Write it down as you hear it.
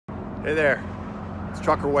Hey there, it's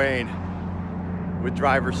Trucker Wayne with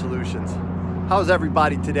Driver Solutions. How's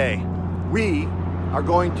everybody today? We are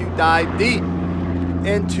going to dive deep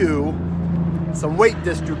into some weight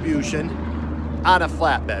distribution on a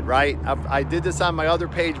flatbed, right? I did this on my other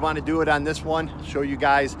page, want to do it on this one, show you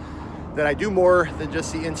guys that I do more than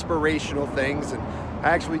just the inspirational things, and I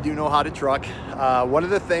actually do know how to truck. One of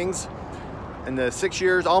the things in the 6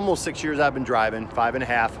 years, almost 6 years I've been driving,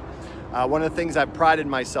 5.5, one of the things I've prided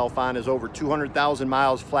myself on is over 200,000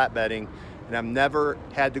 miles flatbedding, and I've never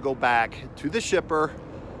had to go back to the shipper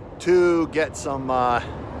to get some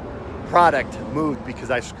product moved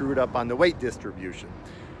because I screwed up on the weight distribution.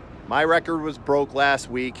 My record was broke last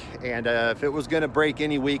week, and if it was going to break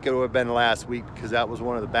any week, it would have been last week because that was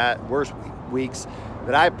one of the worst weeks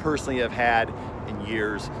that I personally have had in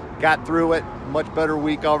years. Got through it, much better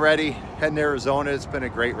week already. Heading to Arizona, it's been a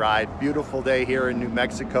great ride. Beautiful day here in New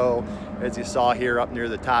Mexico, as you saw here up near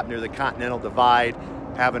the top, near the Continental Divide,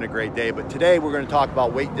 having a great day. But today we're going to talk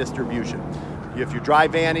about weight distribution. If you're dry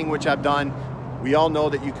vanning, which I've done, we all know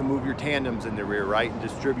that you can move your tandems in the rear, right, and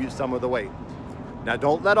distribute some of the weight. Now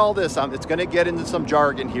don't let all this, it's going to get into some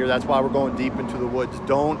jargon here, that's why we're going deep into the woods.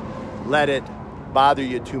 Don't let it bother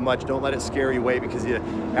you too much. Don't let it scare you away, because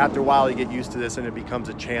after a while you get used to this and it becomes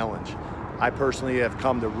a challenge. I personally have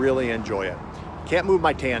come to really enjoy it. Can't move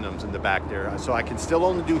my tandems in the back there, so I can still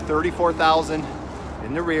only do 34,000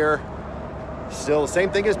 in the rear. Still the same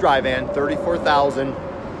thing as dry van, 34,000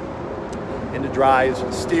 in the drives.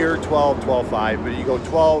 Steer 12, 12.5, but you go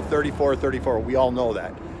 12, 34, 34. We all know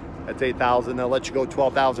that. That's 8,000. They'll let you go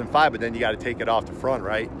 12,005, but then you got to take it off the front,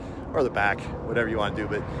 right? Or the back, whatever you want to do,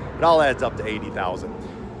 but it all adds up to 80,000.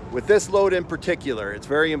 With this load in particular, it's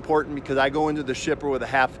very important because I go into the shipper with a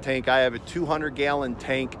half tank. I have a 200-gallon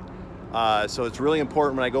tank, so it's really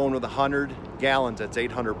important when I go in with 100 gallons, that's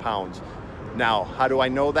 800 pounds. Now, how do I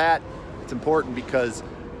know that? It's important because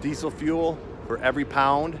diesel fuel, for every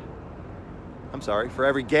gallon,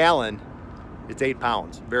 it's 8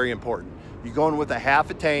 pounds. Very important. You go in with a half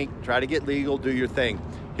a tank, try to get legal, do your thing.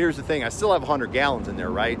 Here's the thing, I still have 100 gallons in there,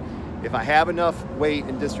 right? If I have enough weight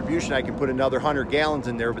and distribution, I can put another 100 gallons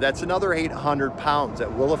in there, but that's another 800 pounds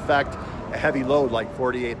that will affect a heavy load like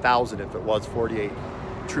 48,000 if it was 48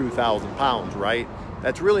 true thousand pounds, right?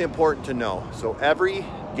 That's really important to know. So every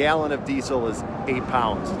gallon of diesel is 8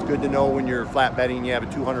 pounds. It's good to know when you're flatbedding and you have a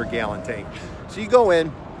 200-gallon tank. So you go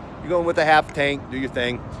in with a half tank, do your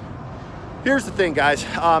thing. Here's the thing, guys.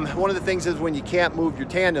 One of the things is when you can't move your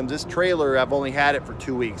tandems, this trailer, I've only had it for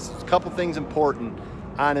 2 weeks. There's a couple things important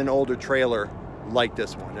on an older trailer like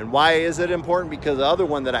this one. And why is it important? Because the other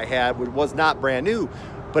one that I had was not brand new,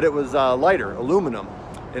 but it was lighter, aluminum.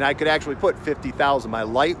 And I could actually put 50,000. My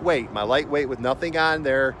lightweight with nothing on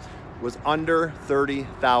there was under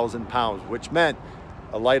 30,000 pounds, which meant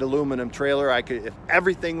a light aluminum trailer, if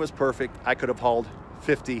everything was perfect, I could have hauled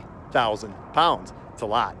 50,000 pounds. It's a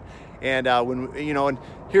lot. And and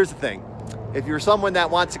here's the thing, if you're someone that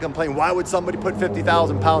wants to complain, why would somebody put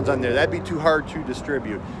 50,000 pounds on there? That'd be too hard to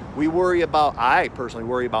distribute. I personally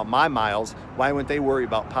worry about my miles. Why wouldn't they worry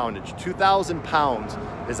about poundage? 2,000 pounds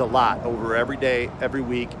is a lot over every day, every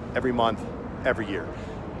week, every month, every year.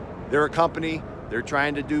 They're a company, they're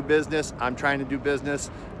trying to do business, I'm trying to do business.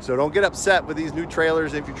 So don't get upset with these new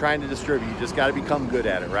trailers if you're trying to distribute. You just gotta become good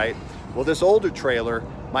at it, right? Well, this older trailer,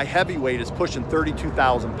 my heavyweight is pushing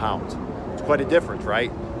 32,000 pounds. It's quite a difference,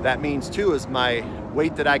 right? That means too is my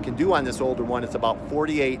weight that I can do on this older one is about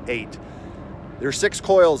 48.8. There's 6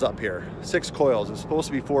 coils up here, 6 coils. It's supposed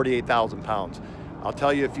to be 48,000 pounds. I'll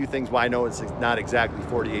tell you a few things why I know it's not exactly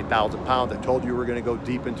 48,000 pounds. I told you we're gonna go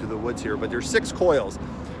deep into the woods here, but there's 6 coils.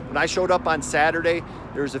 When I showed up on Saturday,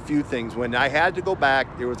 there's a few things. When I had to go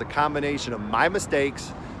back, there was a combination of my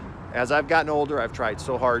mistakes. As I've gotten older, I've tried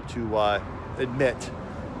so hard to admit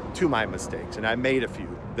to my mistakes, and I made a few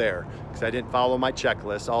there because I didn't follow my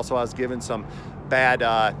checklist. Also, I was given some bad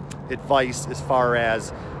advice as far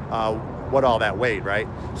as what all that weighed, right?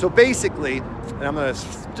 So basically, and I'm gonna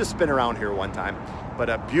just spin around here one time, but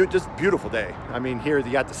just beautiful day. I mean, here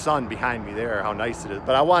you got the sun behind me there, how nice it is,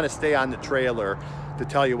 but I wanna stay on the trailer to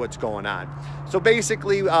tell you what's going on. So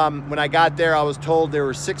basically, when I got there, I was told there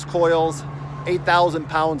were 6 coils, 8,000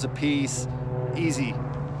 pounds a piece, easy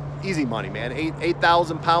money, man.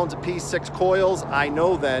 8,000 pounds a piece, 6 coils. I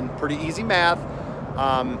know then, pretty easy math.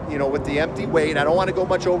 With the empty weight, I don't want to go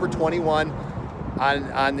much over 21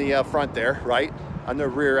 on the front there, right? On the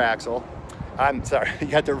rear axle. I'm sorry, you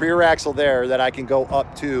got the rear axle there that I can go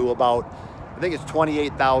up to about, I think it's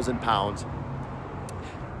 28,000 pounds.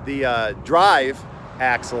 The drive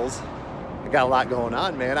axles, I got a lot going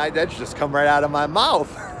on, man. That just come right out of my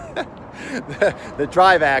mouth. the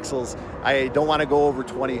drive axles, I don't want to go over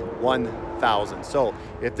 21,000. So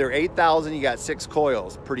if they're 8,000, you got 6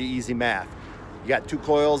 coils, pretty easy math. You got 2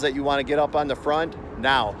 coils that you want to get up on the front.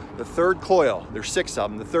 Now, the third coil, there's 6 of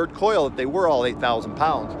them. The third coil, if they were all 8,000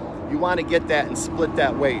 pounds, you want to get that and split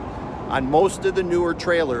that weight. On most of the newer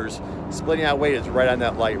trailers, splitting that weight is right on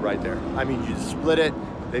that light right there. I mean, you split it.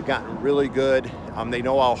 They've gotten really good. They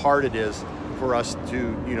know how hard it is for us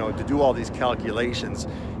to do all these calculations.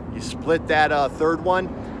 You split that third one,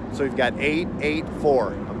 so you've got 8, 8, 4.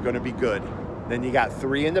 I'm going to be good. Then you got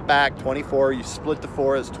 3 in the back, 24. You split the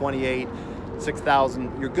 4, it's 28.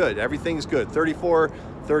 6,000, you're good. Everything's good. 34,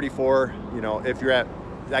 34. If you're at,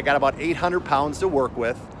 I got about 800 pounds to work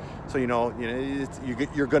with, so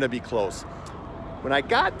you're going to be close. When I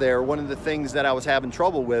got there, one of the things that I was having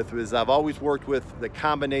trouble with was I've always worked with the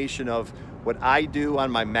combination of what I do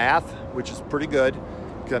on my math, which is pretty good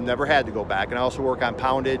because I've never had to go back, and I also work on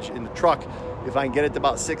poundage in the truck. If I can get it to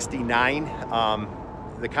about 69,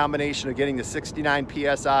 the combination of getting to 69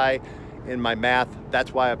 PSI in my math,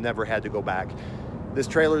 that's why I've never had to go back. This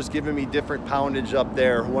trailer's giving me different poundage up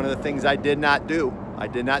there. One of the things I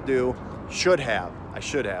should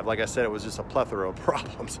have, like I said, it was just a plethora of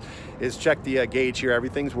problems, is check the gauge here.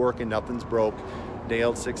 Everything's working, nothing's broke.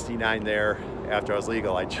 Nailed 69 there. After I was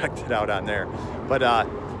legal, I checked it out on there. But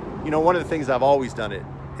one of the things I've always done it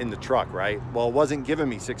in the truck, right? Well, it wasn't giving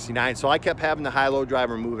me 69, so I kept having the high-low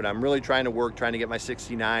driver move it. I'm really trying to get my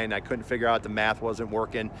 69. I couldn't figure out, the math wasn't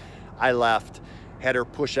working. I left, had her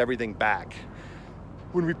push everything back.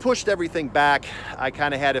 When we pushed everything back, I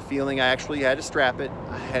kind of had a feeling I actually had to strap it,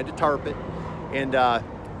 I had to tarp it, and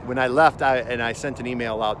when I left, I sent an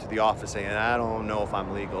email out to the office saying, I don't know if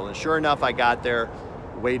I'm legal. And sure enough, I got there,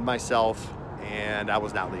 weighed myself, and I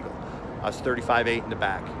was not legal. I was 35.8 in the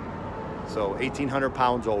back. So 1,800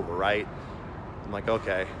 pounds over, right? I'm like,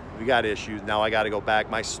 okay, we got issues. Now I got to go back.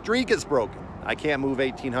 My streak is broken. I can't move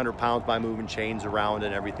 1,800 pounds by moving chains around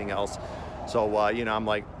and everything else. So, I'm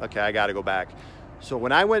like, okay, I got to go back. So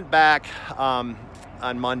when I went back on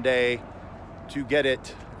Monday to get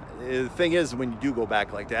it, the thing is, when you do go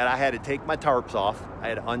back like that, I had to take my tarps off. I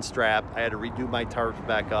had to unstrap. I had to redo my tarps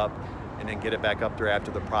back up and then get it back up there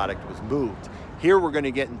after the product was moved. Here we're going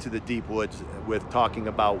to get into the deep woods with talking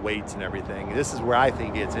about weights and everything. This is where I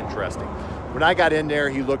think it's interesting. When I got in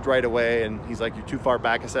there, he looked right away and he's like, you're too far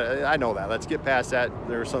back. I said, I know that. Let's get past that.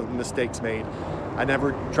 There are some mistakes made. I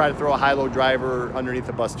never try to throw a high-low driver underneath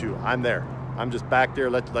the bus too. I'm there. I'm just back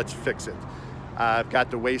there. Let's fix it. I've got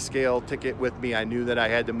the weigh scale ticket with me. I knew that I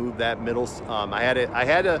had to move that middle.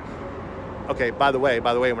 Okay, by the way,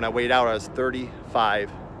 when I weighed out, I was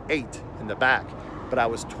 35.8 in the back, but I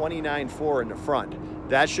was 29.4 in the front.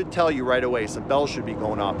 That should tell you right away, some bells should be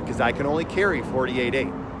going off because I can only carry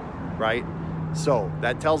 48.8, right? So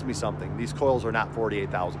that tells me something. These coils are not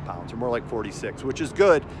 48,000 pounds. They're more like 46, which is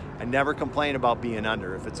good. I never complain about being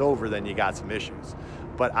under. If it's over, then you got some issues.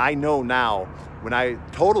 But I know now, when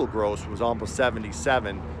total gross was almost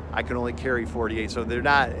 77, I can only carry 48. So they're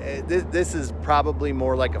not, this is probably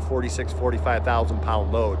more like a 46, 45,000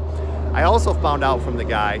 pound load. I also found out from the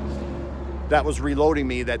guy that was reloading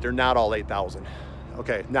me that they're not all 8,000.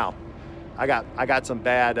 Okay, now I got some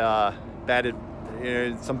bad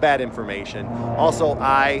information. Also,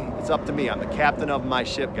 it's up to me. I'm the captain of my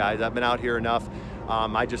ship, guys. I've been out here enough.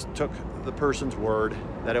 I just took the person's word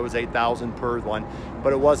that it was 8,000 per one,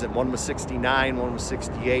 but it wasn't. One was 69, one was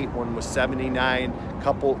 68, one was 79.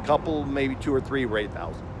 Couple, maybe 2 or 3 were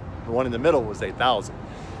 8,000. The one in the middle was 8,000.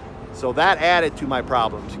 So that added to my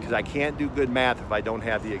problems because I can't do good math if I don't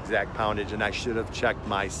have the exact poundage, and I should have checked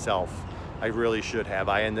myself. I really should have.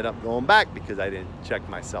 I ended up going back because I didn't check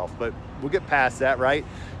myself, but we'll get past that, right?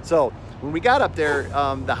 So when we got up there,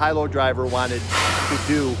 the high-low driver wanted to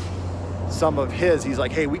do some of his. He's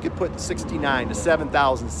like, hey, we could put 69 to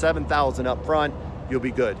 7,000 up front. You'll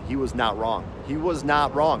be good. He was not wrong. He was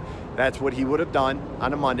not wrong. That's what he would have done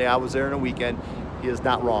on a Monday. I was there on a weekend. He is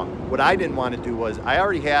not wrong. What I didn't want to do was, I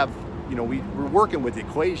already have, we're working with the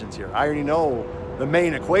equations here. I already know the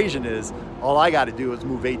main equation is all I got to do is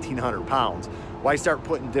move 1,800 pounds. Why start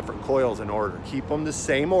putting different coils in order? Keep them the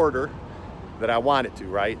same order that I want it to,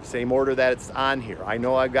 right? Same order that it's on here. I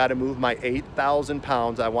know I've got to move my 8,000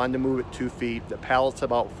 pounds. I wanted to move it 2 feet. The pallet's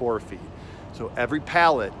about 4 feet. So every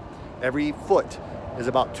pallet, every foot is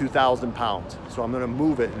about 2,000 pounds. So I'm going to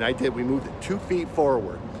move it, and I did. We moved it 2 feet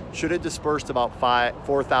forward. Should have dispersed about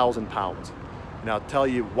 4,000 pounds. And I'll tell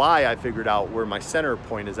you why I figured out where my center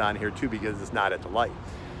point is on here too, because it's not at the light.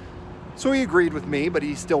 So he agreed with me, but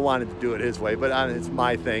he still wanted to do it his way, but it's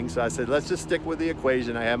my thing. So I said, let's just stick with the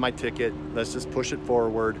equation. I have my ticket. Let's just push it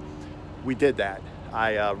forward. We did that.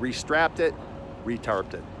 I restrapped it,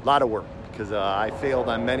 retarped it. A lot of work because I failed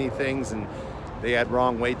on many things and they had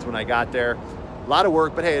wrong weights when I got there. A lot of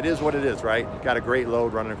work, but hey, it is what it is, right? Got a great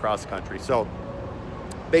load running across the country. So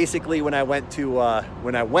basically when I went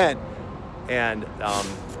and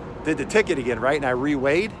did the ticket again, right? And I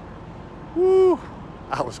reweighed, woo,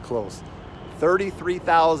 I was close.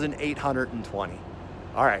 33,820.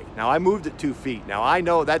 All right, now I moved it 2 feet. Now I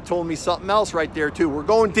know that told me something else right there too. We're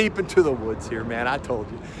going deep into the woods here, man, I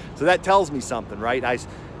told you. So that tells me something, right? I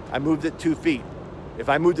moved it 2 feet. If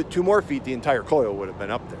I moved it 2 more feet, the entire coil would have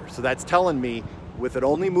been up there. So that's telling me with it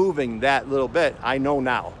only moving that little bit, I know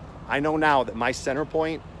now that my center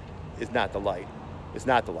point is not the light. It's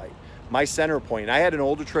not the light. My center point, I had an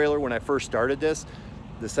older trailer when I first started this,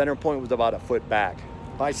 the center point was about a foot back.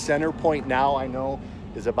 My center point now I know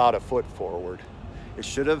is about a foot forward. It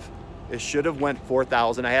should have went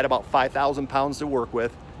 4,000. I had about 5,000 pounds to work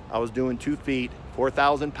with. I was doing 2 feet,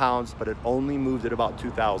 4,000 pounds, but it only moved at about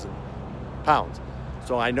 2,000 pounds.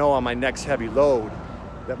 So I know on my next heavy load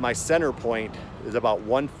that my center point is about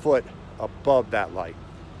 1 foot above that light.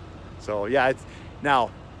 So yeah,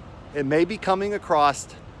 now it may be coming across,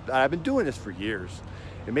 I've been doing this for years.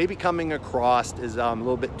 It may be coming across as a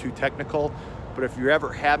little bit too technical, but if you're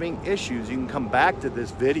ever having issues, you can come back to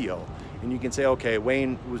this video and you can say, okay,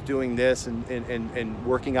 Wayne was doing this and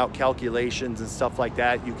working out calculations and stuff like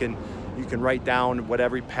that. You can write down what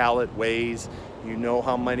every pallet weighs. You know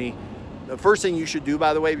how many. The first thing you should do,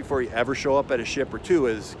 by the way, before you ever show up at a ship or two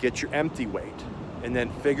is get your empty weight and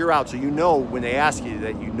then figure out, so you know when they ask you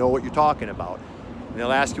that you know what you're talking about. And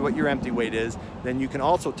they'll ask you what your empty weight is. Then you can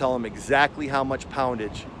also tell them exactly how much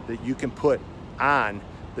poundage that you can put on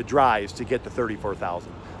the drives to get to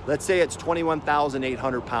 34,000. Let's say it's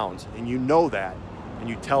 21,800 pounds and you know that and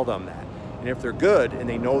you tell them that. And if they're good and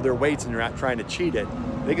they know their weights and they're not trying to cheat it,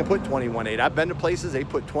 they can put 21.8. I've been to places they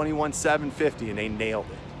put 21,750 and they nailed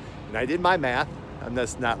it. And I did my math. I'm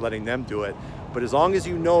just not letting them do it. But as long as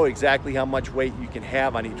you know exactly how much weight you can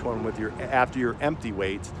have on each one with after your empty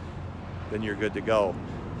weights, then you're good to go.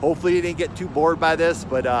 Hopefully you didn't get too bored by this,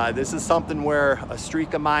 but this is something where a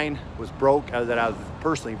streak of mine was broke that I was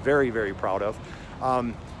personally very, very proud of.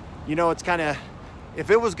 You know, it's kind of,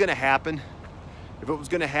 if it was gonna happen, it was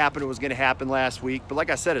gonna happen last week. But like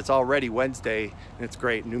I said, it's already Wednesday and it's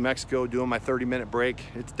great. New Mexico, doing my 30-minute break,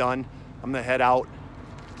 it's done. I'm gonna head out,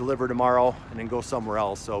 deliver tomorrow, and then go somewhere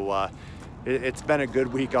else. So it's been a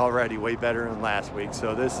good week already, way better than last week.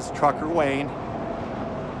 So this is Trucker Wayne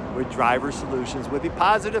with Driver Solutions, with the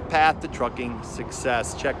positive path to trucking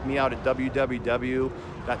success. Check me out at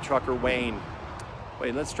www.truckerwayne.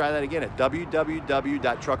 Wait, let's try that again, at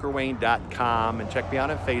www.truckerwayne.com, and check me out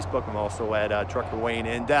on Facebook. I'm also at Trucker Wayne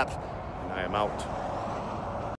In Depth, and I am out.